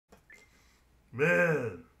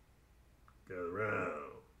Man, got around.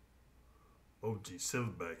 OG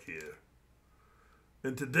SilverBack here.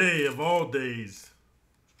 And today, of all days,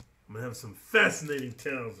 I'm going to have some fascinating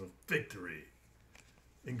tales of victory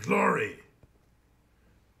and glory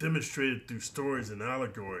demonstrated through stories and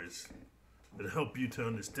allegories that help you to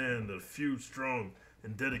understand that a few strong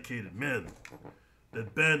and dedicated men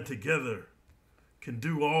that band together can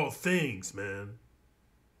do all things, man.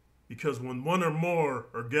 Because when one or more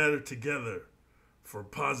are gathered together for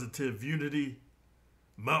positive unity,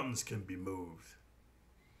 mountains can be moved.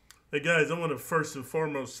 Hey guys, I want to first and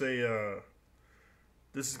foremost say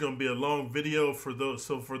this is going to be a long video for those.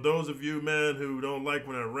 So for those of you, man, who don't like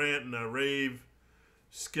when I rant and I rave,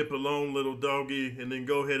 skip along, little doggy, and then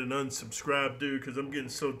go ahead and unsubscribe, dude, because I'm getting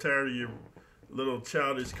so tired of your little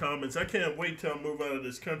childish comments. I can't wait till I move out of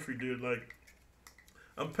this country, dude. Like,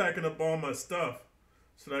 I'm packing up all my stuff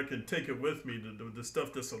so that I can take it with me, the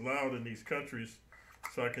stuff that's allowed in these countries,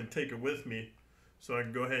 so I can take it with me so I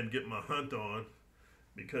can go ahead and get my hunt on.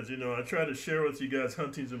 Because, you know, I try to share with you guys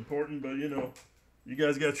hunting's important, but, you know, you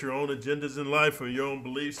guys got your own agendas in life or your own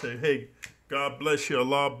beliefs. Say, hey, God bless you,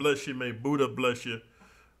 Allah bless you, may Buddha bless you,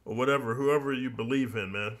 or whatever, whoever you believe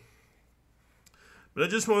in, man. But I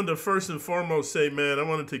just wanted to first and foremost say, man, I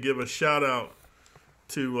wanted to give a shout out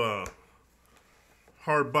to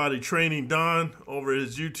Hard Body Training Don over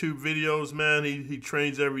his YouTube videos, man. He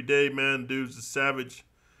trains every day, man. Dude's a savage.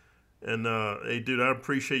 And, hey, dude, I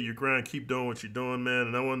appreciate your grind. Keep doing what you're doing, man.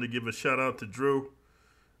 And I wanted to give a shout out to Drew.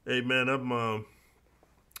 Hey, man,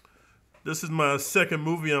 this is my second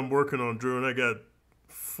movie I'm working on, Drew, and I got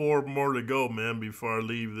 4 more to go, man, before I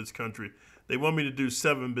leave this country. They want me to do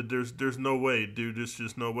 7, but there's no way, dude. There's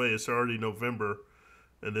just no way. It's already November,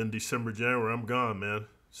 and then December, January, I'm gone, man.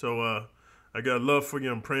 So I got love for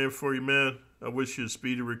you. I'm praying for you, man. I wish you a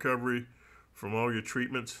speedy recovery from all your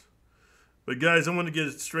treatments. But, guys, I want to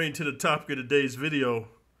get straight into the topic of today's video,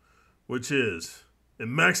 which is,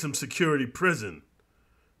 in maximum security prison,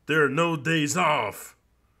 there are no days off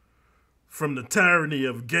from the tyranny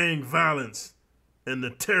of gang violence and the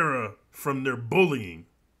terror from their bullying.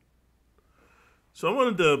 So I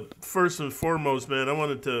wanted to, first and foremost, man, I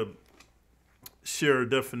wanted to share a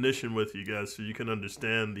definition with you guys so you can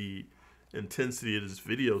understand the intensity of this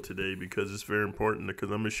video today, because it's very important, because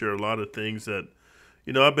I'm going to share a lot of things that,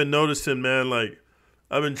 you know, I've been noticing, man, like,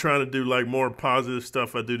 I've been trying to do, like, more positive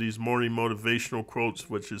stuff. I do these morning motivational quotes,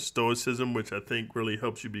 which is stoicism, which I think really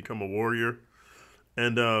helps you become a warrior.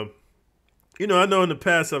 And, you know, I know in the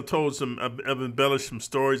past I've embellished some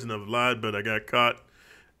stories and I've lied, but I got caught.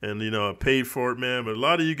 And, you know, I paid for it, man. But a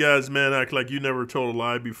lot of you guys, man, act like you never told a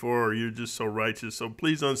lie before, or you're just so righteous. So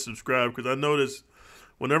please unsubscribe, because I notice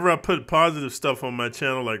whenever I put positive stuff on my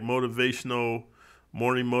channel, like motivational,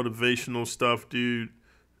 morning motivational stuff, dude,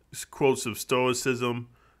 quotes of stoicism,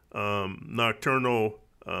 nocturnal,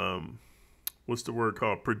 what's the word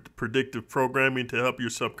called? Predictive programming to help your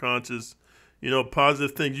subconscious, you know,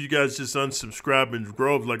 positive things. You guys just unsubscribe in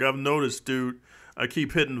droves. Like, I've noticed, dude, I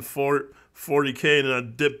keep hitting 40K and then I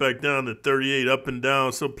dip back down to 38, up and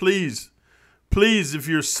down. So please, if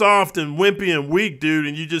you're soft and wimpy and weak, dude,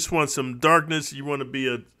 and you just want some darkness, you want to be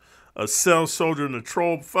a cell soldier and a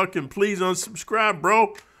troll, fucking please unsubscribe,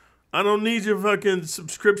 bro. I don't need your fucking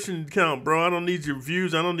subscription count, bro. I don't need your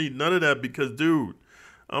views. I don't need none of that, because, dude,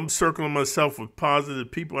 I'm circling myself with positive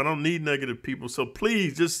people. I don't need negative people. So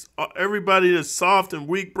please, just everybody that's soft and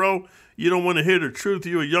weak, bro, you don't want to hear the truth.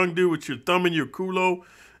 You're a young dude with your thumb in your culo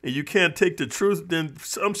and you can't take the truth, then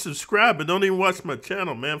unsubscribe and don't even watch my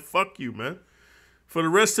channel, man. Fuck you, man. For the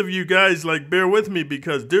rest of you guys, like, bear with me,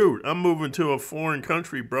 because, dude, I'm moving to a foreign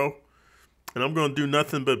country, bro. And I'm going to do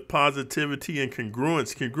nothing but positivity and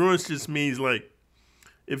congruence. Congruence just means, like,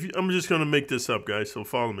 I'm just going to make this up, guys, so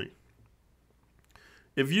follow me.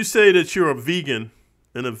 If you say that you're a vegan,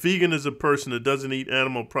 and a vegan is a person that doesn't eat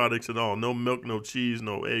animal products at all, no milk, no cheese,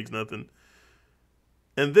 no eggs, nothing,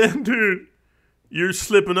 and then, dude, you're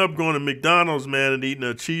slipping up going to McDonald's, man, and eating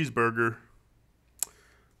a cheeseburger,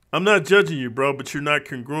 I'm not judging you, bro, but you're not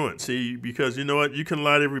congruent. See, because you know what? You can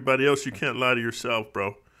lie to everybody else. You can't lie to yourself,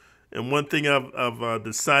 bro. And one thing I've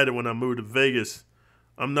decided when I moved to Vegas,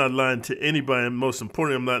 I'm not lying to anybody. And most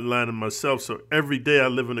importantly, I'm not lying to myself. So every day I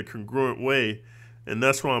live in a congruent way. And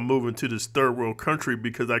that's why I'm moving to this third world country,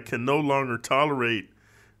 because I can no longer tolerate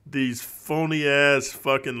these phony ass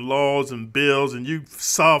fucking laws and bills and you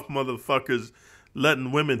soft motherfuckers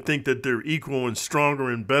letting women think that they're equal and stronger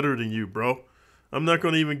and better than you, bro. I'm not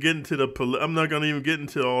going to even get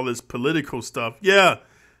into all this political stuff. Yeah,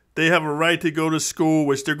 They have a right to go to school,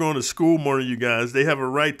 which they're going to school more than you guys. They have a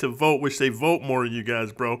right to vote, which they vote more than you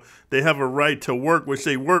guys, bro. They have a right to work, which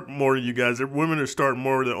they work more than you guys. Women are starting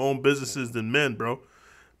more of their own businesses than men, bro.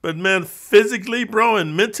 But, man, physically, bro,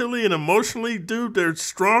 and mentally and emotionally, dude, they're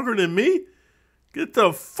stronger than me. Get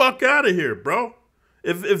the fuck out of here, bro.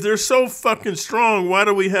 If they're so fucking strong, why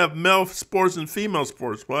do we have male sports and female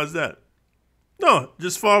sports? Why is that? No,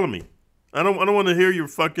 just follow me. I don't want to hear your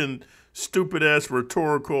fucking stupid ass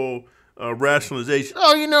rhetorical rationalization.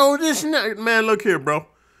 Oh, you know this and that. Man, look here, bro.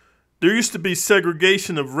 There used to be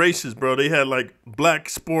segregation of races, bro. They had like black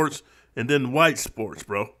sports and then white sports,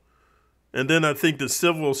 bro. And then I think the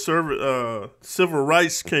civil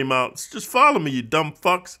rights came out. Just follow me, you dumb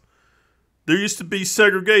fucks. There used to be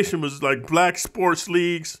segregation. It was like black sports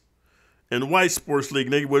leagues and white sports league.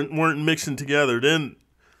 They weren't mixing together. Then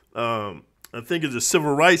I think the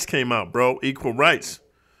civil rights came out, bro. Equal rights.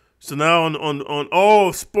 So now on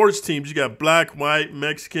all sports teams, you got black, white,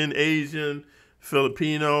 Mexican, Asian,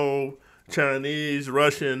 Filipino, Chinese,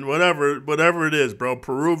 Russian, whatever it is, bro.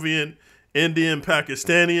 Peruvian, Indian,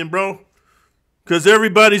 Pakistani, bro. Because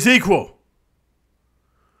everybody's equal.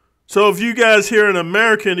 So if you guys here in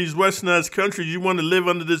America, in these westernized countries, you want to live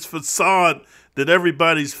under this facade that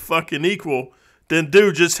everybody's fucking equal, then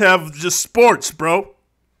dude, just have sports, bro.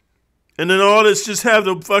 And then all this, just have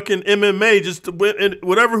the fucking MMA, just to win, and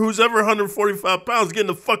whatever, who's ever 145 pounds, get in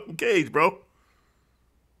the fucking cage, bro.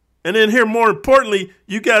 And then here, more importantly,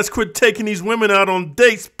 you guys quit taking these women out on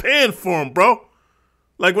dates, paying for them, bro.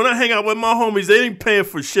 Like when I hang out with my homies, they ain't paying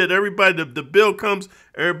for shit. Everybody, the bill comes,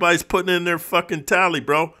 everybody's putting in their fucking tally,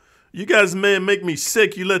 bro. You guys, man, make me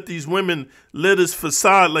sick. You let these women live this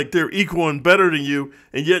facade like they're equal and better than you,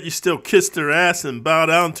 and yet you still kiss their ass and bow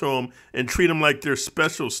down to them and treat them like they're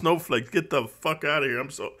special snowflakes. Get the fuck out of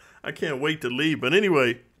here. I can't wait to leave. But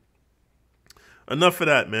anyway, enough of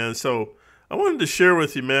that, man. So I wanted to share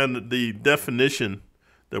with you, man, the definition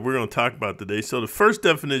that we're going to talk about today. So the first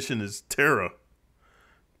definition is terror.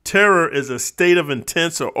 Terror is a state of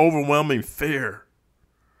intense or overwhelming fear.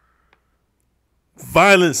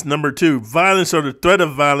 Violence, number 2. Violence or the threat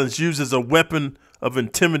of violence used as a weapon of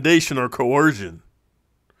intimidation or coercion.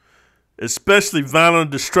 Especially violent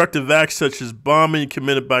or destructive acts such as bombing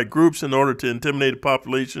committed by groups in order to intimidate the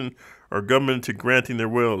population or government into granting their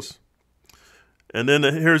wills. And then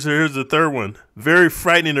here's the third one. Very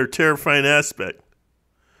frightening or terrifying aspect.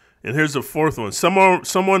 And here's the fourth one.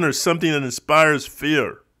 Someone or something that inspires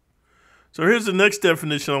fear. So here's the next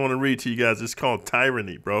definition I want to read to you guys. It's called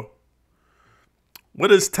tyranny, bro. What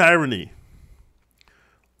is tyranny?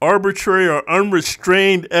 Arbitrary or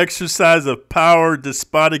unrestrained exercise of power,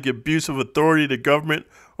 despotic abuse of authority to government,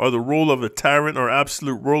 or the rule of a tyrant or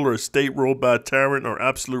absolute ruler, a state ruled by a tyrant or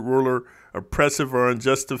absolute ruler, oppressive or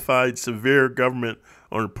unjustified severe government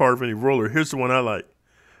on the part of any ruler. Here's the one I like.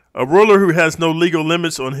 A ruler who has no legal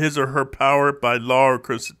limits on his or her power by law or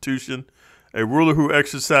constitution. A ruler who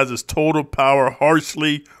exercises total power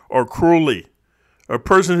harshly or cruelly. A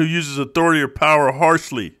person who uses authority or power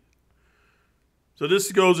harshly. So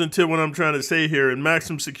this goes into what I'm trying to say here. In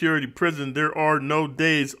maximum security prison, there are no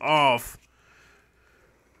days off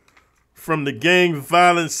from the gang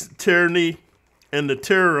violence, tyranny, and the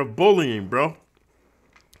terror of bullying, bro.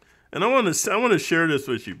 And I want to share this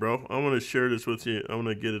with you, bro. I want to share this with you. I want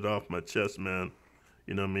to get it off my chest, man.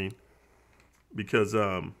 You know what I mean? Because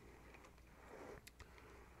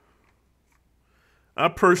I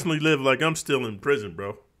personally live like I'm still in prison,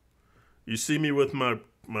 bro. You see me with my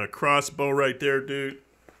crossbow right there, dude.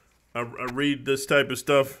 I read this type of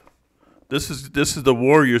stuff. This is the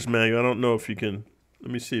Warriors manual. I don't know if you can. Let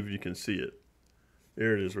me see if you can see it.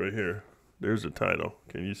 There it is right here. There's the title.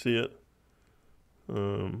 Can you see it? I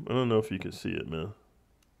don't know if you can see it, man.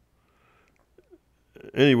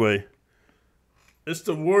 Anyway, it's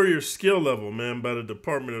the Warrior skill level, man, by the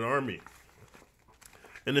Department of the Army.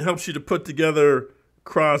 And it helps you to put together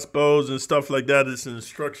crossbows and stuff like that. It's an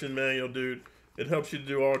instruction manual, dude. It helps you to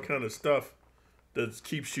do all kind of stuff that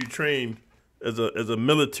keeps you trained as a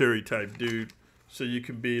military type dude, so you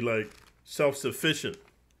can be like self-sufficient.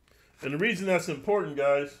 And the reason that's important,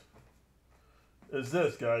 guys, is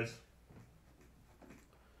this, guys.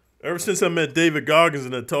 Ever since I met David Goggins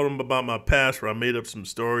and I told him about my past, where I made up some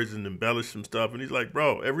stories and embellished some stuff, and he's like,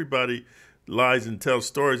 bro, everybody lies and tells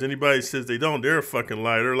stories. Anybody says they don't, they're a fucking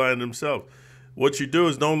liar. They're lying to themselves. What you do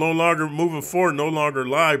is no longer moving forward, no longer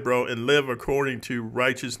lie, bro, and live according to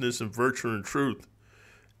righteousness and virtue and truth.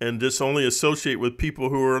 And just only associate with people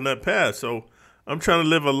who are on that path. So I'm trying to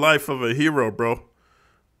live a life of a hero, bro.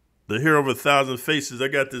 The hero of 1,000 faces. I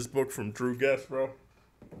got this book from Drew Guest, bro.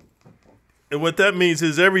 And what that means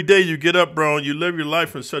is every day you get up, bro, and you live your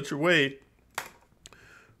life in such a way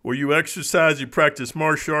where you exercise, you practice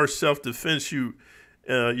martial arts, self-defense, you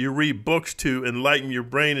read books to enlighten your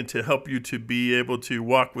brain and to help you to be able to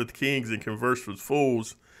walk with kings and converse with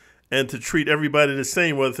fools and to treat everybody the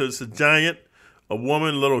same, whether it's a giant, a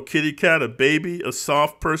woman, a little kitty cat, a baby, a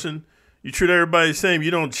soft person. You treat everybody the same.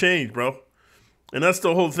 You don't change, bro. And that's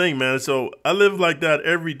the whole thing, man. So I live like that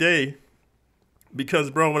every day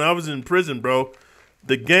because, bro, when I was in prison, bro,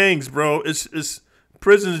 the gangs, bro,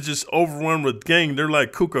 prison is just overrun with gang. They're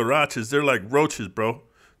like cucarachas. They're like roaches, bro.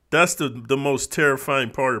 That's the most terrifying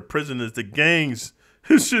part of prison is the gangs.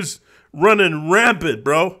 It's just running rampant,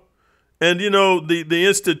 bro. And, you know, the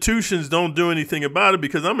institutions don't do anything about it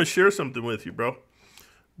because I'm going to share something with you, bro.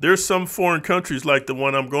 There's some foreign countries like the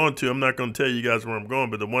one I'm going to. I'm not going to tell you guys where I'm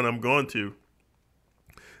going, but the one I'm going to,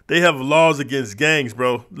 they have laws against gangs,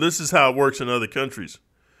 bro. This is how it works in other countries.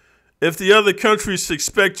 If the other countries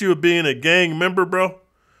suspect you of being a gang member, bro,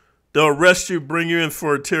 they'll arrest you, bring you in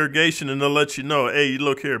for interrogation, and they'll let you know, hey,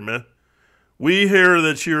 look here, man. We hear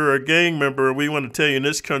that you're a gang member, and we want to tell you in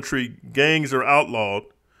this country, gangs are outlawed.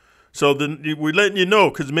 So then we're letting you know,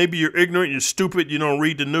 because maybe you're ignorant, you're stupid, you don't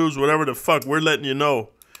read the news, whatever the fuck, we're letting you know.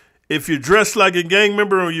 If you're dressed like a gang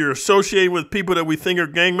member or you're associated with people that we think are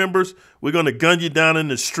gang members, we're going to gun you down in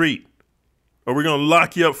the street. Or we're going to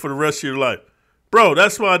lock you up for the rest of your life. Bro,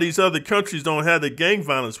 that's why these other countries don't have the gang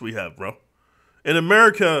violence we have, bro. In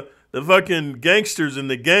America, the fucking gangsters and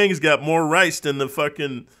the gangs got more rights than the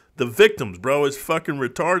victims, bro. It's fucking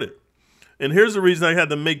retarded. And here's the reason I had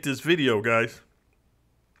to make this video, guys.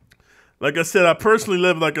 Like I said, I personally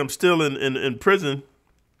live like I'm still in prison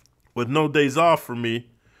with no days off for me.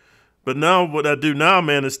 But now what I do now,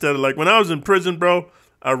 man, instead of like when I was in prison, bro,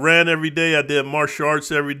 I ran every day. I did martial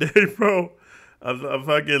arts every day, bro. I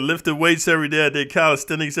fucking lifted weights every day. I did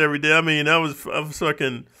calisthenics every day. I mean, I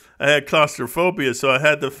had claustrophobia, so I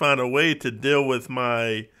had to find a way to deal with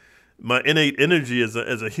my innate energy as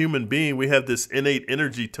a human being. We have this innate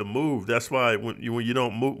energy to move. That's why when you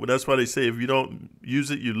don't move, that's why they say if you don't use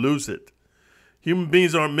it, you lose it. Human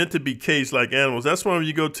beings aren't meant to be caged like animals. That's why when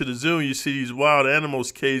you go to the zoo and you see these wild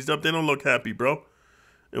animals caged up, they don't look happy, bro.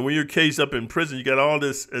 And when you're caged up in prison, you got all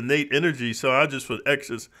this innate energy. So I just would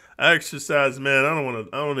exercise, man. I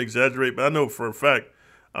don't exaggerate, but I know for a fact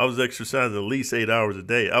I was exercising at least 8 hours a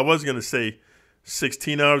day. I was going to say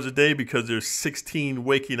 16 hours a day because there's 16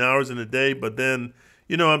 waking hours in a day. But then,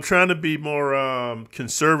 you know, I'm trying to be more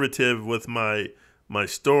conservative with my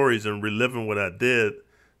stories and reliving what I did.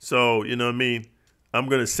 So, you know what I mean? I'm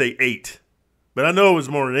going to say 8. But I know it was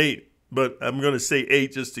more than 8. But I'm going to say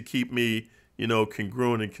 8 just to keep me, you know,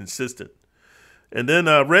 congruent and consistent. And then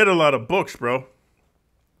I read a lot of books, bro.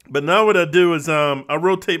 But now what I do is I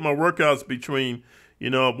rotate my workouts between, you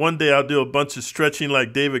know, one day I'll do a bunch of stretching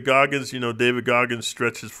like David Goggins. You know, David Goggins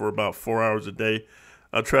stretches for about 4 hours a day.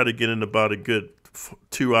 I'll try to get in about a good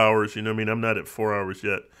 2 hours. You know what I mean? I'm not at 4 hours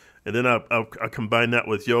yet. And then I combine that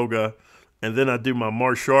with yoga. And then I do my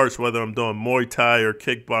martial arts, whether I'm doing Muay Thai or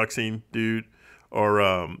kickboxing, dude, or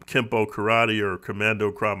Kempo karate or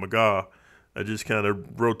Commando Krav Maga. I just kind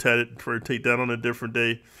of rotate that on a different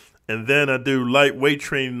day. And then I do light weight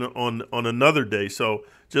training on another day. So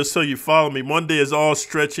just so you follow me, one day is all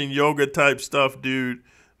stretching, yoga type stuff, dude,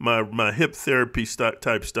 my hip therapy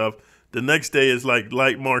type stuff. The next day is like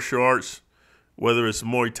light martial arts, whether it's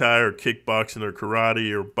Muay Thai or kickboxing or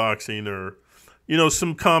karate or boxing or, you know,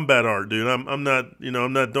 some combat art, dude. I'm not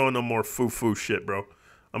doing no more foo-foo shit, bro.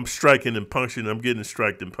 I'm striking and punching. I'm getting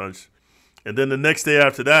striked and punched. And then the next day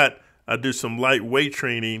after that, I do some light weight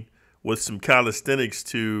training with some calisthenics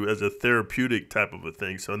as a therapeutic type of a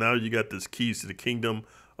thing. So now you got this Keys to the Kingdom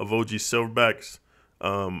of OG SilverBack's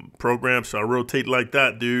program. So I rotate like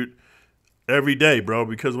that, dude, every day, bro.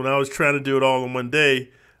 Because when I was trying to do it all in one day,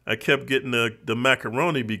 I kept getting the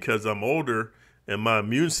macaroni because I'm older and my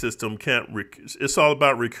immune system can't. It's all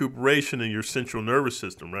about recuperation in your central nervous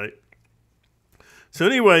system, right? So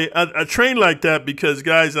anyway, I train like that because,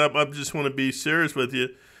 guys, I just want to be serious with you.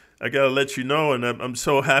 I got to let you know, and I'm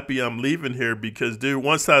so happy I'm leaving here because, dude,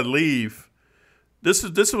 once I leave, this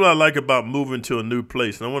is what I like about moving to a new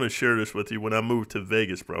place, and I want to share this with you when I moved to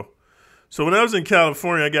Vegas, bro. So when I was in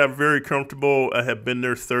California, I got very comfortable. I had been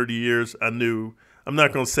there 30 years. I knew, I'm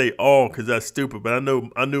not going to say all because that's stupid, but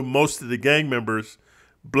I knew most of the gang members,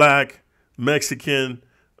 black, Mexican,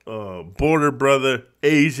 border brother,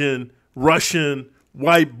 Asian, Russian,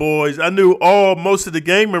 white boys. I knew most of the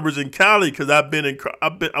gang members in Cali because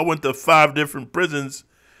I went to 5 different prisons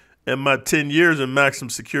in my 10 years in maximum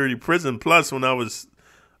security prison. Plus, when I was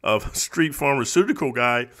a street pharmaceutical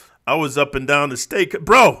guy, I was up and down the state.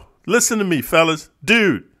 Bro, Listen to me, fellas.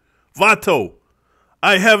 Dude, Vato,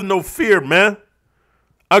 I have no fear, man.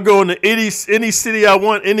 I go into any city I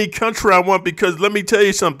want, any country I want, because let me tell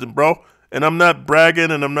you something, bro. And I'm not bragging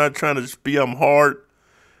and I'm not trying to be I'm hard.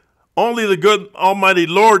 Only the good almighty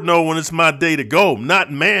Lord know when it's my day to go, not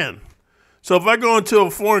man. So if I go into a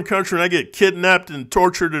foreign country and I get kidnapped and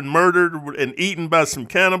tortured and murdered and eaten by some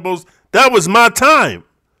cannibals, that was my time.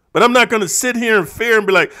 But I'm not going to sit here in fear and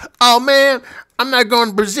be like, oh, man, I'm not going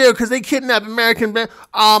to Brazil because they kidnap Americans, man.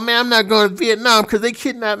 Oh, man, I'm not going to Vietnam because they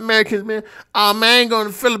kidnap Americans, man. Oh, man, I ain't going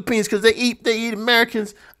to the Philippines because they eat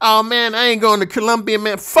Americans. Oh, man, I ain't going to Colombia,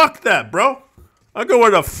 man. Fuck that, bro. I go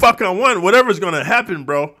where the fuck I want. Whatever's going to happen,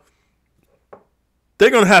 bro, they're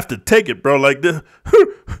going to have to take it, bro. Like,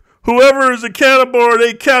 whoever is a cannibal or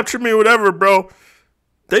they capture me, whatever, bro,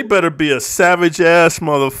 they better be a savage-ass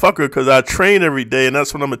motherfucker because I train every day, and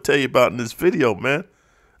that's what I'm going to tell you about in this video, man.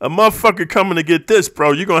 A motherfucker coming to get this,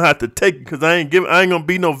 bro, you're going to have to take it because I ain't going to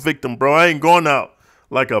be no victim, bro. I ain't going out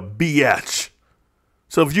like a biatch.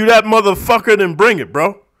 So if you that motherfucker, then bring it,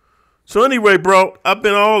 bro. So anyway, bro, I've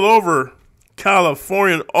been all over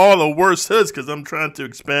California, all the worst hoods because I'm trying to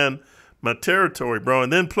expand my territory, bro.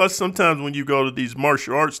 And then plus sometimes when you go to these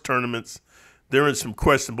martial arts tournaments, they're in some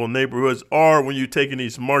questionable neighborhoods. Or when you're taking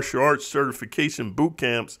these martial arts certification boot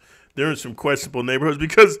camps, they're in some questionable neighborhoods.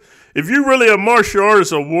 Because if you're really a martial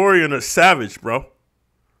artist, a warrior, and a savage, bro,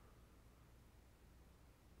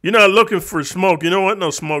 you're not looking for smoke. You don't want no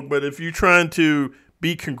smoke. But if you're trying to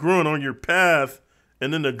be congruent on your path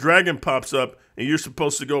and then the dragon pops up and you're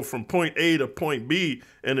supposed to go from point A to point B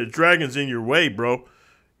and the dragon's in your way, bro,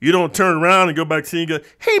 you don't turn around and go back to you and go,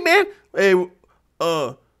 hey, man, hey,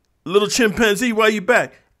 little chimpanzee, why you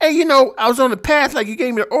back? Hey, you know, I was on the path like you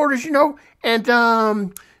gave me the orders, you know, and,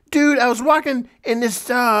 dude, I was walking and this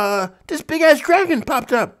big-ass dragon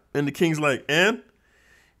popped up. And the king's like, and?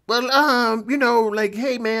 Well, you know, like,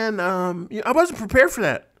 hey, man, I wasn't prepared for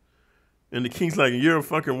that. And the king's like, you're a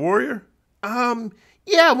fucking warrior?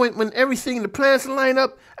 Yeah, when everything, the plans line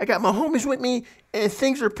up, I got my homies with me, and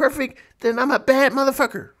things are perfect, then I'm a bad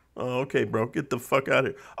motherfucker. Oh, okay, bro. Get the fuck out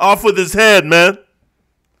of here. Off with his head, man.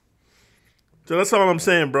 So that's all I'm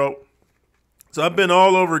saying, bro. So I've been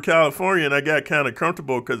all over California, and I got kind of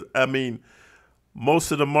comfortable because, I mean,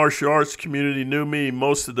 most of the martial arts community knew me.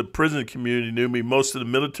 Most of the prison community knew me. Most of the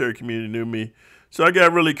military community knew me. So I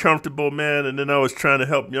got really comfortable, man, and then I was trying to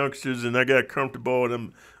help youngsters, and I got comfortable,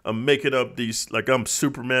 and I'm making up these, like I'm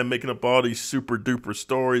Superman, making up all these super-duper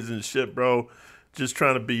stories and shit, bro, just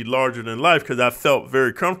trying to be larger than life because I felt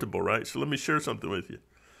very comfortable, right? So let me share something with you.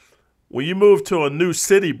 When you move to a new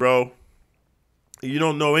city, bro, you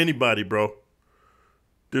don't know anybody, bro,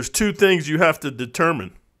 there's two things you have to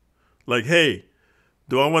determine. Like, hey,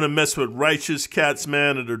 do I want to mess with righteous cats,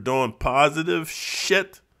 man, that are doing positive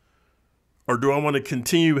shit? Or do I want to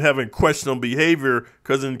continue having questionable behavior?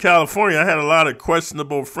 Because in California, I had a lot of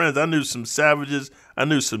questionable friends. I knew some savages. I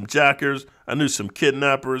knew some jackers. I knew some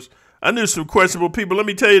kidnappers. I knew some questionable people. Let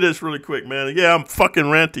me tell you this really quick, man. Yeah, I'm fucking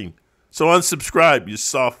ranting. So unsubscribe, you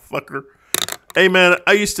soft fucker. Hey, man,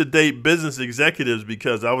 I used to date business executives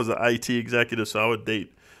because I was an IT executive, so I would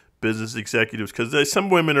date business executives because some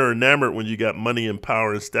women are enamored when you got money and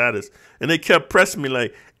power and status. And they kept pressing me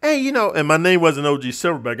like, hey, you know, and my name wasn't OG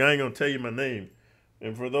Silverback. I ain't going to tell you my name.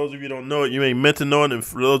 And for those of you who don't know it, you ain't meant to know it. And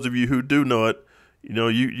for those of you who do know it, you know,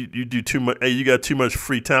 you do too much. Hey, you got too much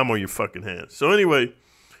free time on your fucking hands. So anyway,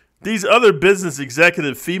 these other business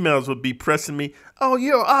executive females would be pressing me. Oh,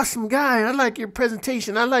 you're an awesome guy. I like your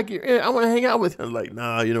presentation. I want to hang out with you. I'm like,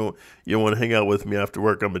 nah, you don't want to hang out with me after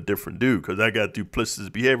work. I'm a different dude because I got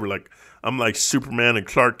duplicitous behavior. Like I'm like Superman and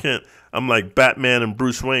Clark Kent. I'm like Batman and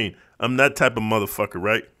Bruce Wayne. I'm that type of motherfucker,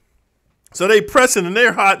 right? So they pressing and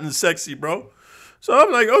they're hot and sexy, bro. So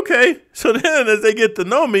I'm like, okay. So then as they get to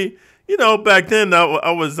know me, you know, back then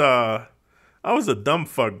I was a dumb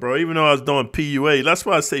fuck, bro, even though I was doing PUA. That's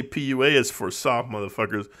why I say PUA is for soft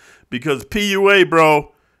motherfuckers. Because PUA,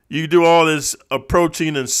 bro, you do all this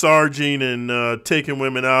approaching and sarging and taking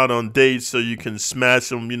women out on dates so you can smash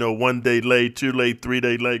them, you know, 1 day late, 2 late, 3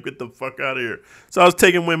 day late. Get the fuck out of here. So I was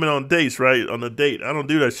taking women on dates, right, on a date. I don't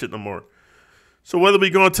do that shit no more. So whether we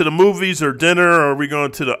going to the movies or dinner or we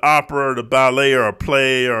going to the opera or the ballet or a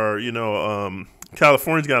play or, you know,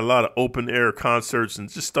 California's got a lot of open air concerts and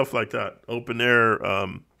just stuff like that. Open air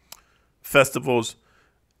festivals.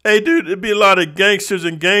 Hey, dude, it'd be a lot of gangsters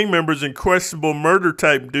and gang members and questionable murder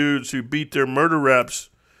type dudes who beat their murder raps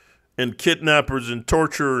and kidnappers and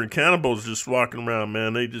torture and cannibals just walking around,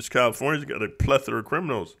 man. California's got a plethora of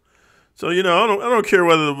criminals. So, you know, I don't care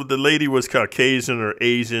whether the lady was Caucasian or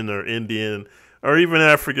Asian or Indian or even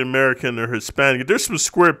African American or Hispanic. There's some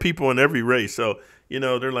square people in every race. So,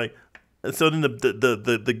 they're like, and so then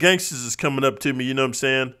the gangsters is coming up to me, you know what I'm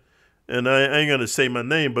saying? And I ain't going to say my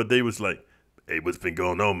name, but they was like, hey, what's been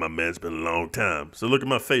going on, my man? It's been a long time. So look at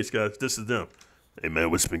my face, guys. This is them. Hey,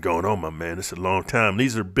 man, what's been going on, my man? It's a long time.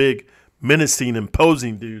 These are big, menacing,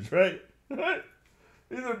 imposing dudes, right? Right?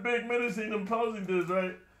 These are big, menacing, imposing dudes,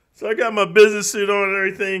 right? So I got my business suit on and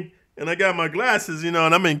everything, and I got my glasses, and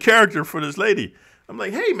I'm in character for this lady. I'm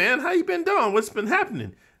like, hey, man, how you been doing? What's been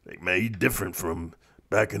happening? Like, man, you different from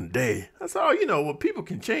back in the day. That's all, well, people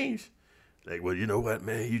can change. Like, well, you know what,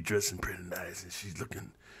 man? You dressing pretty nice, and she's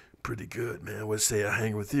looking pretty good, man. Let's say I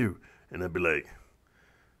hang with you. And I'd be like,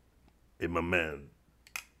 hey, my man,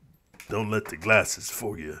 don't let the glasses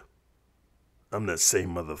fool you. I'm that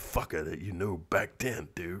same motherfucker that you knew back then,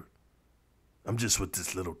 dude. I'm just with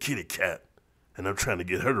this little kitty cat, and I'm trying to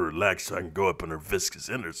get her to relax so I can go up in her viscous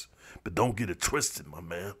innards. But don't get it twisted, my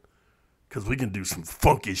man, because we can do some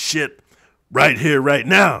funky shit right here, right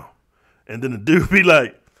now. And then the dude be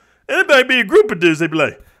like, and it might be a group of dudes, they be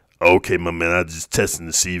like, okay, my man, I'm just testing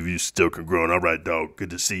to see if you still can grow. All right, dog,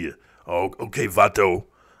 good to see you. Oh, okay, Vato.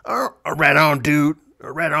 Right on, dude.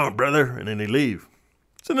 Right on, brother. And then they leave.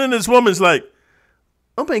 So then this woman's like,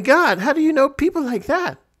 oh, my God, how do you know people like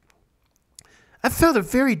that? I felt a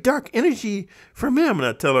very dark energy from him. And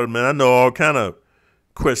I tell her, man, I know all kind of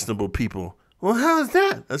questionable people. Well, how is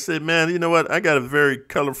that? I said, man, you know what? I got a very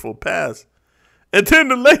colorful past. And then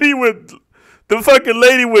the fucking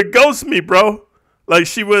lady would ghost me, bro. Like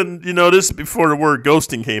she wouldn't, this is before the word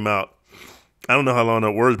ghosting came out. I don't know how long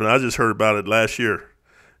that was, but I just heard about it last year.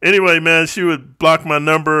 Anyway, man, she would block my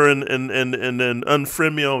number and then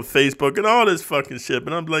unfriend me on Facebook and all this fucking shit.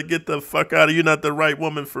 But I'm like, get the fuck out of here. You're not the right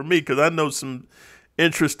woman for me, because I know some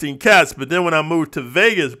interesting cats. But then when I moved to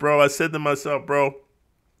Vegas, bro, I said to myself, bro,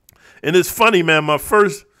 and it's funny, man, my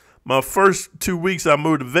first 2 weeks I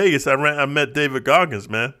moved to Vegas, I met David Goggins,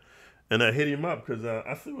 man. And I hit him up because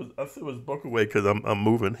I think it was book away because I'm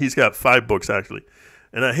moving. He's got 5 books, actually.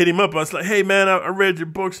 And I hit him up. I was like, hey, man, I read your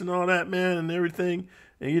books and all that, man, and everything.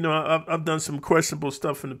 And, I've done some questionable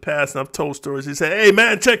stuff in the past, and I've told stories. He said, hey,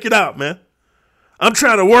 man, check it out, man. I'm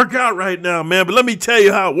trying to work out right now, man, but let me tell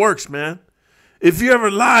you how it works, man. If you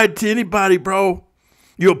ever lied to anybody, bro,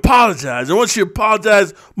 you apologize. And once you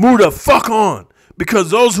apologize, move the fuck on.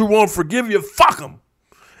 Because those who won't forgive you, fuck them.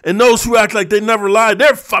 And those who act like they never lied,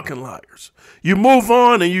 they're fucking liars. You move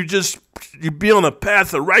on and you be on a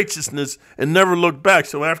path of righteousness and never look back.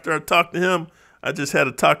 So after I talked to him, I just had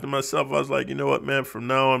to talk to myself. I was like, you know what, man, from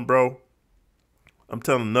now on, bro, I'm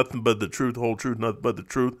telling nothing but the truth, whole truth, nothing but the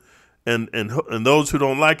truth. And those who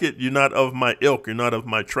don't like it, you're not of my ilk. You're not of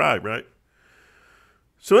my tribe, right?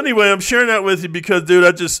 So anyway, I'm sharing that with you because, dude,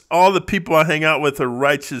 all the people I hang out with are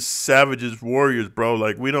righteous, savages, warriors, bro.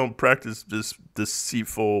 Like, we don't practice this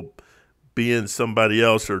deceitful being somebody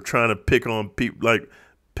else or trying to pick on people, like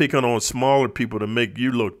picking on smaller people to make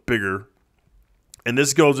you look bigger. And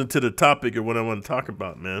this goes into the topic of what I want to talk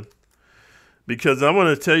about, man. Because I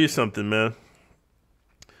want to tell you something, man.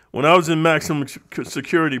 When I was in maximum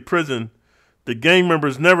security prison, the gang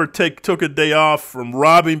members never took a day off from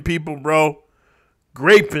robbing people, bro.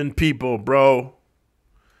 Raping people, bro.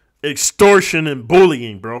 Extortion and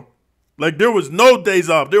bullying, bro. Like, there was no days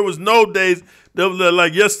off. There was no days.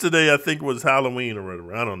 Like, yesterday, I think, was Halloween or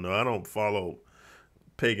whatever. I don't know. I don't follow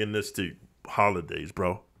paganistic holidays,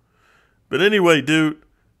 bro. But anyway, dude,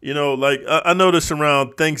 like, I noticed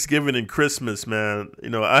around Thanksgiving and Christmas, man,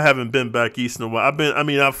 I haven't been back east in a while.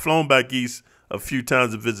 I've flown back east a few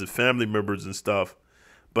times to visit family members and stuff.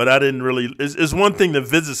 But I didn't really. It's one thing to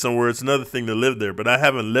visit somewhere. It's another thing to live there. But I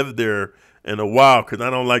haven't lived there in a while because I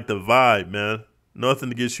don't like the vibe, man.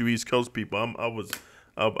 Nothing against you East Coast people.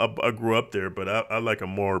 I grew up there, but I like a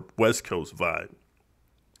more West Coast vibe.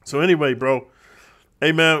 So anyway, bro.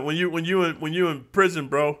 Hey, man, when you in prison,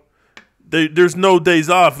 bro, there's no days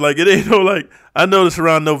off. Like, it ain't no, like, I noticed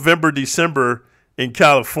around November, December in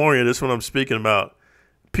California. That's what I'm speaking about.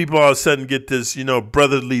 People all of a sudden get this,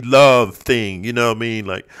 brotherly love thing, you know what I mean?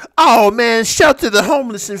 Like, oh, man, shelter the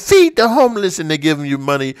homeless and feed the homeless, and they're giving you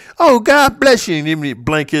money. Oh, God bless you, and giving you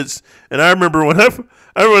blankets. And I remember when I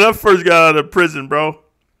first got out of prison, bro,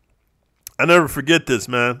 I never forget this,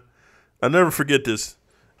 man. I never forget this.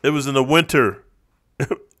 It was in the winter.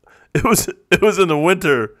 It was in the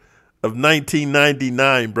winter of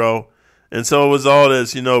 1999, bro. And so it was all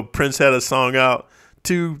this, Prince had a song out.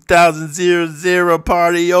 2000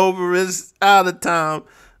 party over is out of town.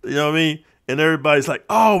 You know what I mean? And everybody's like,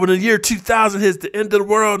 oh, when the year 2000 hits, the end of the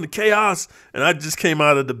world and the chaos. And I just came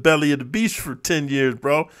out of the belly of the beast for 10 years,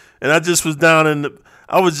 bro. And I just was down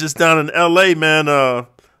I was just down in L.A., man,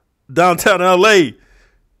 downtown L.A.,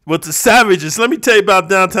 with the Savages. Let me tell you about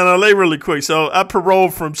downtown L.A. really quick. So I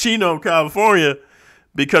paroled from Chino, California,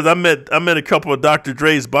 because I met a couple of Dr.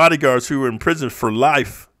 Dre's bodyguards who were in prison for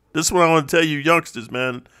life. This is what I want to tell you youngsters,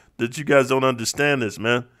 man, that you guys don't understand this,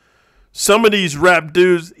 man. Some of these rap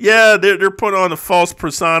dudes, yeah, they're put on a false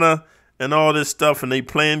persona and all this stuff, and they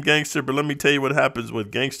playing gangster, but let me tell you what happens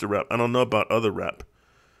with gangster rap. I don't know about other rap.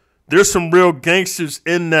 There's some real gangsters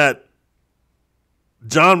in that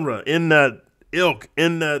genre, in that ilk,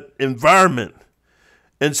 in that environment.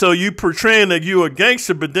 And so you portraying that you a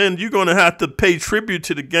gangster, but then you're going to have to pay tribute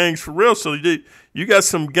to the gangs for real. So you got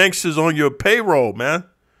some gangsters on your payroll, man.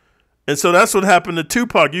 And so that's what happened to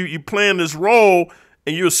Tupac. You playing this role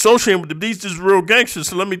and you associating with them. These just real gangsters.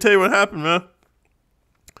 So let me tell you what happened, man.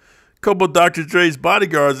 A couple of Dr. Dre's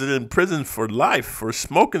bodyguards are in prison for life for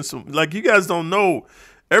smoking some. Like, you guys don't know.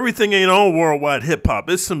 Everything ain't on worldwide hip-hop.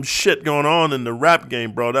 There's some shit going on in the rap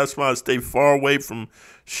game, bro. That's why I stay far away from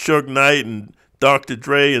Suge Knight and Dr.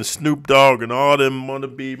 Dre and Snoop Dogg and all them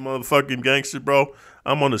wannabe motherfucking gangsters, bro.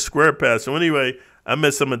 I'm on the square path. So anyway, I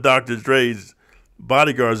met some of Dr. Dre's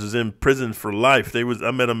bodyguards was in prison for life. I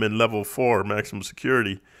met them in level 4, maximum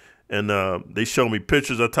security. And they showed me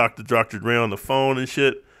pictures. I talked to Dr. Dre on the phone and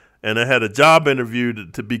shit. And I had a job interview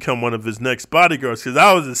to become one of his next bodyguards because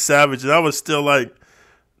I was a savage and I was still like,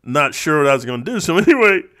 not sure what I was going to do. So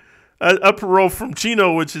anyway, I paroled from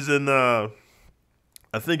Chino, which is in, I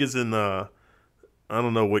think it's in, I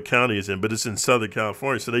don't know what county it's in, but it's in Southern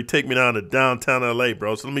California. So they take me down to downtown L.A.,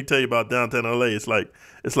 bro. So let me tell you about downtown L.A. It's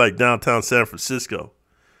like downtown San Francisco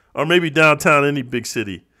or maybe downtown any big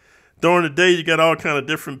city. During the day, you got all kind of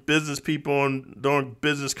different business people and doing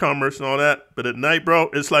business commerce and all that. But at night, bro,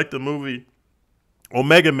 it's like the movie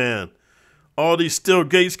Omega Man. All these steel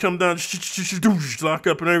gates come down, lock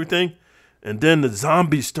up and everything. And then the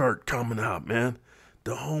zombies start coming out, man.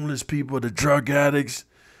 The homeless people, the drug addicts,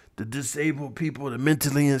 the disabled people, the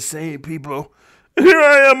mentally insane people. And here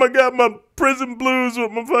I am. I got my prison blues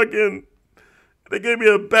with my fucking. They gave me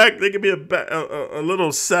a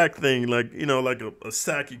little sack thing, like, you know, like a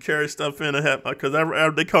sack you carry stuff in. I had because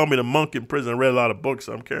they call me the monk in prison. I read a lot of books,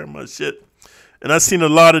 so I'm carrying my shit. And I seen a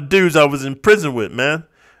lot of dudes I was in prison with, man.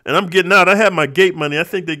 And I'm getting out. I had my gate money. I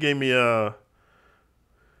think they gave me I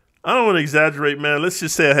don't want to exaggerate, man. Let's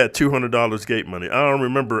just say I had $200 gate money. I don't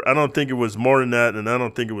remember. I don't think it was more than that, and I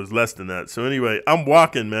don't think it was less than that. So anyway, I'm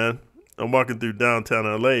walking, man. I'm walking through downtown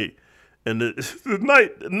L.A., and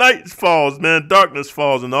the night falls, man. Darkness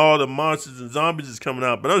falls, and all the monsters and zombies is coming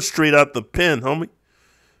out. But I'm straight out the pen, homie.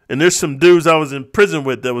 And there's some dudes I was in prison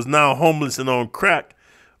with that was now homeless and on crack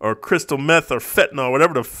or crystal meth or fentanyl,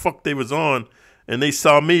 whatever the fuck they was on. And they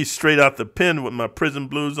saw me straight out the pen with my prison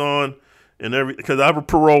blues on and everything. Because I would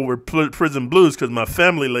parole with prison blues because my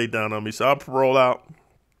family laid down on me. So I parole out.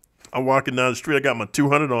 I'm walking down the street. I got my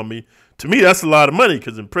 $200 on me. To me, that's a lot of money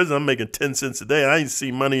because in prison, I'm making 10 cents a day. I ain't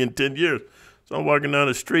seen money in 10 years. So I'm walking down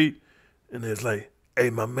the street, and it's like,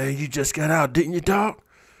 hey, my man, you just got out, didn't you, dog?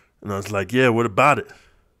 And I was like, yeah, what about it?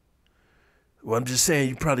 Well, I'm just saying,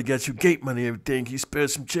 you probably got your gate money and everything. Can you spare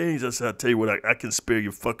some change? I said, I'll tell you what, I can spare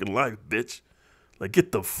your fucking life, bitch. Like,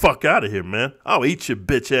 get the fuck out of here, man. I'll eat your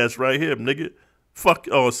bitch ass right here, nigga. Fuck.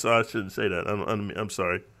 Oh, sorry, I shouldn't say that. I'm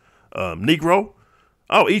sorry. Negro,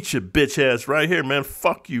 I'll eat your bitch ass right here, man.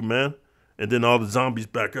 Fuck you, man. And then all the zombies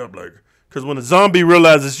back up, like, because when a zombie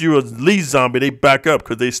realizes you a lead zombie, they back up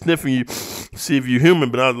because they sniffing you, see if you're human.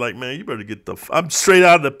 But I was like, man, you better get the. I'm straight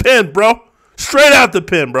out of the pen, bro. Straight out the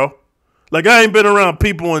pen, bro. Like, I ain't been around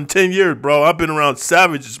people in 10 years, bro. I've been around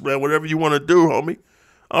savages, man. Whatever you want to do, homie,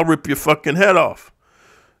 I'll rip your fucking head off.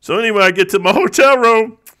 So anyway, I get to my hotel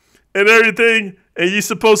room and everything, and you're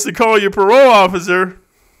supposed to call your parole officer.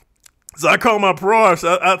 So I call my parole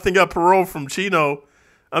officer. I think I paroled from Chino.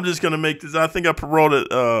 I'm just going to make this. I think I paroled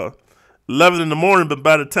at 11 in the morning, but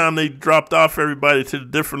by the time they dropped off everybody to the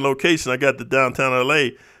different location, I got to downtown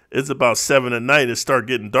L.A., it's about 7 at night. It start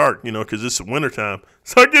getting dark, you know, because it's wintertime.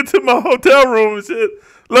 So I get to my hotel room and said,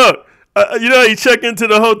 look, you know, you check into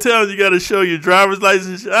the hotel and you got to show your driver's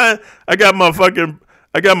license. I got my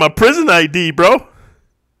prison ID, bro.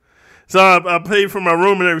 So I paid for my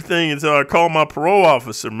room and everything, and so I called my parole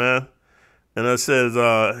officer, man. And I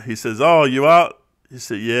says, he says, oh, you out? He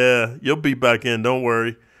said, yeah, you'll be back in, don't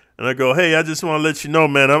worry. And I go, hey, I just want to let you know,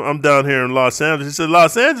 man, I'm down here in Los Angeles. He said,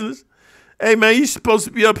 Los Angeles? Hey, man, you supposed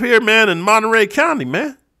to be up here, man, in Monterey County,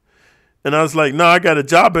 man. And I was like, no, I got a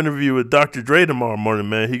job interview with Dr. Dre tomorrow morning,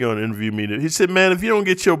 man. He going to interview me. He said, man, if you don't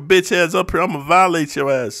get your bitch ass up here, I'm going to violate your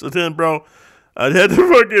ass. So then, bro, I had to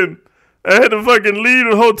fucking leave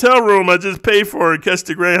the hotel room I just paid for and catch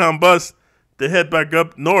the Greyhound bus they head back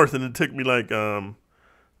up north, and it took me like I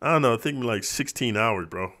don't know, it took me like 16 hours,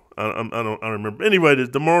 bro. I don't remember. Anyway,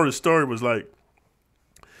 the moral of the story was like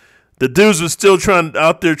the dudes was still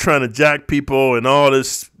out there trying to jack people and all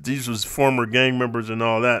this. These was former gang members and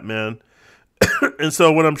all that, man. And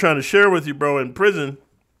so what I'm trying to share with you, bro, in prison,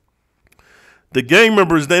 the gang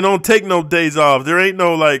members, they don't take no days off. There ain't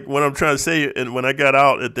no, like, what I'm trying to say, and when I got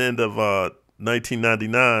out at the end of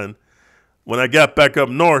 1999, when I got back up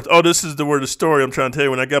north, this is where the story I'm trying to tell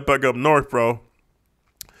you. When I got back up north, bro,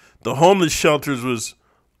 the homeless shelters was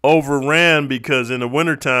overran because in the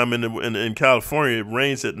wintertime in California, it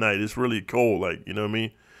rains at night. It's really cold, like, you know what I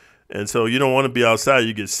mean? And so you don't want to be outside.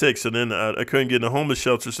 You get sick. So then I couldn't get in the homeless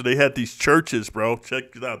shelter. So they had these churches, bro.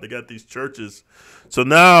 Check it out. They got these churches. So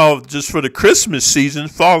now, just for the Christmas season,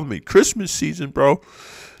 follow me. Christmas season, bro.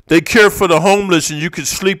 They care for the homeless, and you can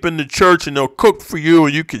sleep in the church, and they'll cook for you,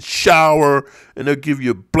 and you can shower, and they'll give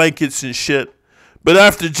you blankets and shit. But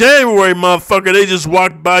after January, motherfucker, they just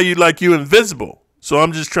walk by you like you invisible. So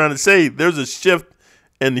I'm just trying to say there's a shift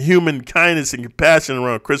in human kindness and compassion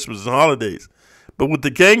around Christmas and holidays. But with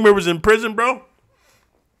the gang members in prison, bro,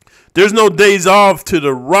 there's no days off to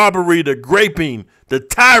the robbery, the raping, the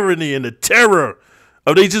tyranny, and the terror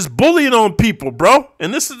of they just bullying on people, bro.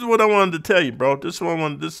 And this is what I wanted to tell you, bro. This is what I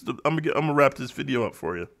wanted. I'm gonna wrap this video up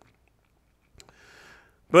for you.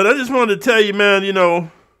 But I just wanted to tell you, man. You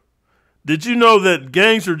know, did you know that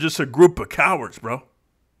gangs are just a group of cowards, bro?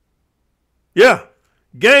 Yeah,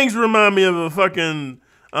 gangs remind me of a fucking.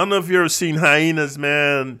 I don't know if you ever seen hyenas,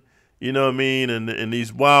 man. You know what I mean? And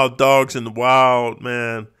these wild dogs in the wild,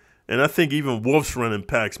 man. And I think even wolves run in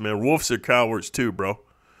packs, man. Wolves are cowards too, bro.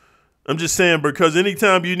 I'm just saying, because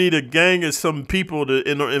anytime you need a gang of some people to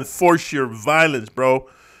enforce your violence, bro,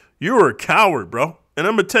 you're a coward, bro. And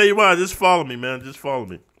I'm going to tell you why. Just follow me, man. Just follow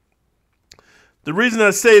me. The reason I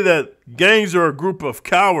say that gangs are a group of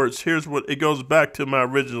cowards, here's what it goes back to my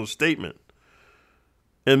original statement.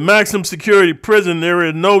 In maximum security prison, there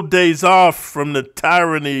are no days off from the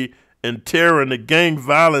tyranny and terror and the gang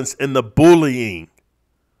violence and the bullying.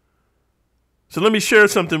 So let me share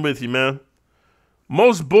something with you, man.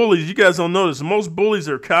 Most bullies, you guys don't know this, most bullies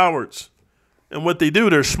are cowards. And what they do,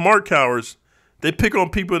 they're smart cowards. They pick on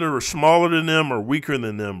people that are smaller than them or weaker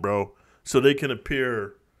than them, bro, so they can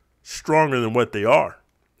appear stronger than what they are,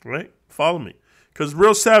 right? Follow me. Because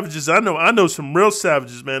real savages, I know some real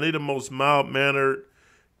savages, man. They the most mild-mannered,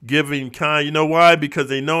 giving, kind. You know why? Because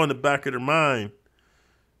they know in the back of their mind,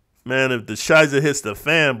 man, if the shiza hits the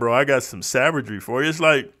fan, bro, I got some savagery for you. It's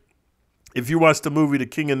like if you watch the movie The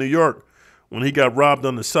King of New York, when he got robbed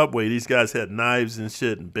on the subway, these guys had knives and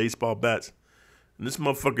shit and baseball bats. And this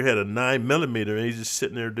motherfucker had a 9mm, and he's just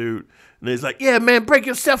sitting there, dude. And he's like, yeah, man, break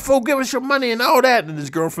yourself, fool, give us your money and all that. And his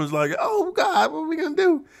girlfriend's like, oh, God, what are we going to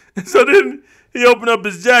do? And so then he opened up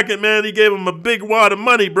his jacket, man. He gave him a big wad of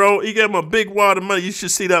money, bro. He gave him a big wad of money. You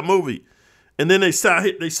should see that movie. And then they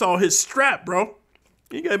saw his strap, bro.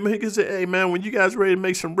 He said, hey, man, when you guys ready to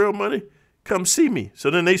make some real money, come see me.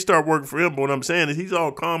 So then they start working for him. But what I'm saying is he's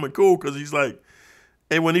all calm and cool because he's like,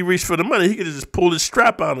 hey, when he reached for the money, he could have just pulled his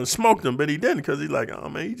strap out and smoked him. But he didn't because he's like, oh,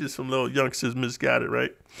 man, he just some little youngsters misguided,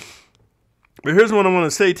 right? But here's what I want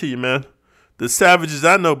to say to you, man. The savages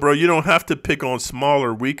I know, bro, you don't have to pick on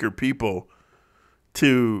smaller, weaker people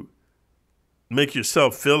to make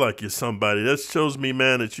yourself feel like you're somebody. That shows me,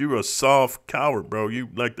 man, that you're a soft coward, bro. You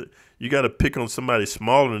got to pick on somebody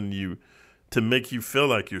smaller than you to make you feel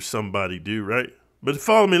like you're somebody, dude, right? But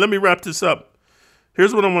follow me. Let me wrap this up.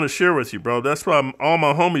 Here's what I want to share with you, bro. That's why all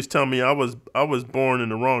my homies tell me I was born in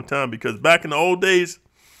the wrong time, because back in the old days,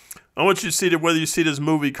 I want you to see that whether you see this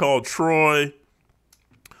movie called Troy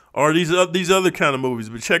or these other kind of movies,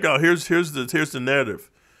 but check out here's the narrative.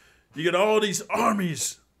 You get all these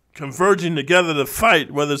armies converging together to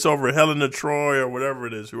fight, whether it's over Helena, Troy, or whatever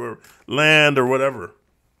it is, whoever, land or whatever,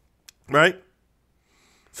 right?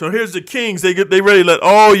 So here's the kings. They ready to let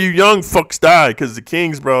all you young fucks die, because the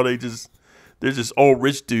kings, bro, they're just old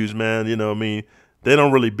rich dudes, man. You know what I mean? They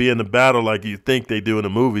don't really be in the battle like you think they do in the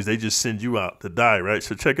movies. They just send you out to die, right?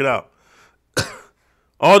 So check it out.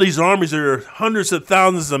 All these armies are hundreds of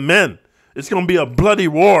thousands of men. It's going to be a bloody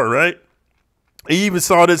war, right? You even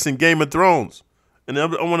saw this in Game of Thrones. And I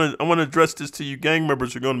want to address this to you gang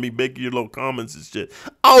members who are going to be making your little comments and shit.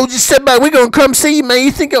 Oh, just sit back. We're going to come see you, man.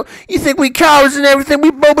 You think we cowards and everything?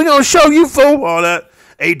 We going to show you, fool. All that.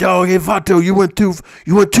 Hey, dog. Hey, Vato, you went too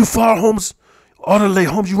far, Holmes. Orderly,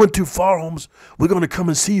 Holmes, you went too far, Holmes. We're going to come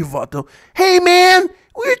and see you, Vato. Hey, man,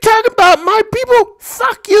 we're talking about my people.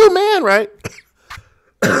 Fuck you, man, right?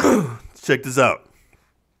 Check this out.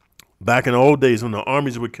 Back in the old days when the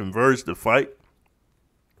armies would converge to fight,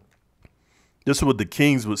 This is what the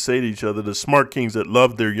kings would say to each other. The smart kings that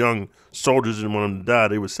loved their young soldiers and want them to die,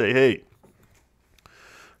 they would say, hey,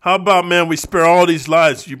 how about, man, we spare all these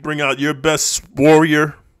lives. You bring out your best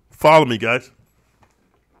warrior. Follow me, guys.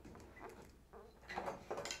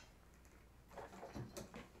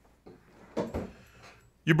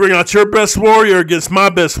 You bring out your best warrior against my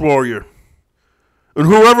best warrior. And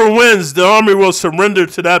whoever wins, the army will surrender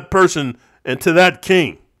to that person and to that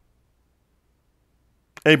king.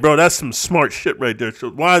 Hey, bro, that's some smart shit right there. So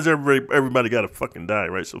why is everybody got to fucking die,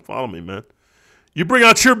 right? So follow me, man. You bring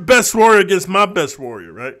out your best warrior against my best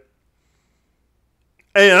warrior, right?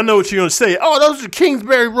 Hey, I know what you're going to say. Oh, those are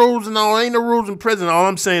Kingsbury rules and all. Ain't no rules in prison. All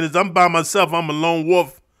I'm saying is I'm by myself. I'm a lone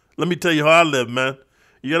wolf. Let me tell you how I live, man.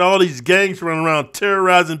 You got all these gangs running around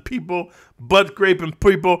terrorizing people, butt-scraping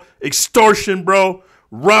people, extortion, bro,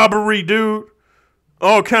 robbery, dude.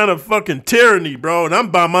 All kind of fucking tyranny, bro. And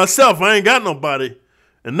I'm by myself. I ain't got nobody.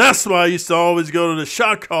 And that's why I used to always go to the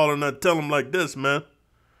shot caller and I'd tell him like this, man.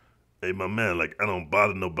 Hey, my man, like, I don't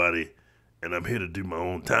bother nobody, and I'm here to do my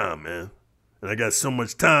own time, man. And I got so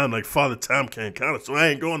much time, like Father Time can't count it, so I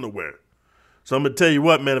ain't going nowhere. So I'm going to tell you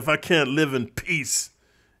what, man, if I can't live in peace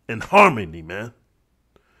and harmony, man,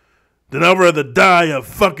 then I'd rather die a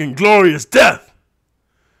fucking glorious death.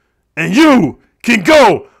 And you can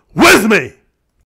go with me.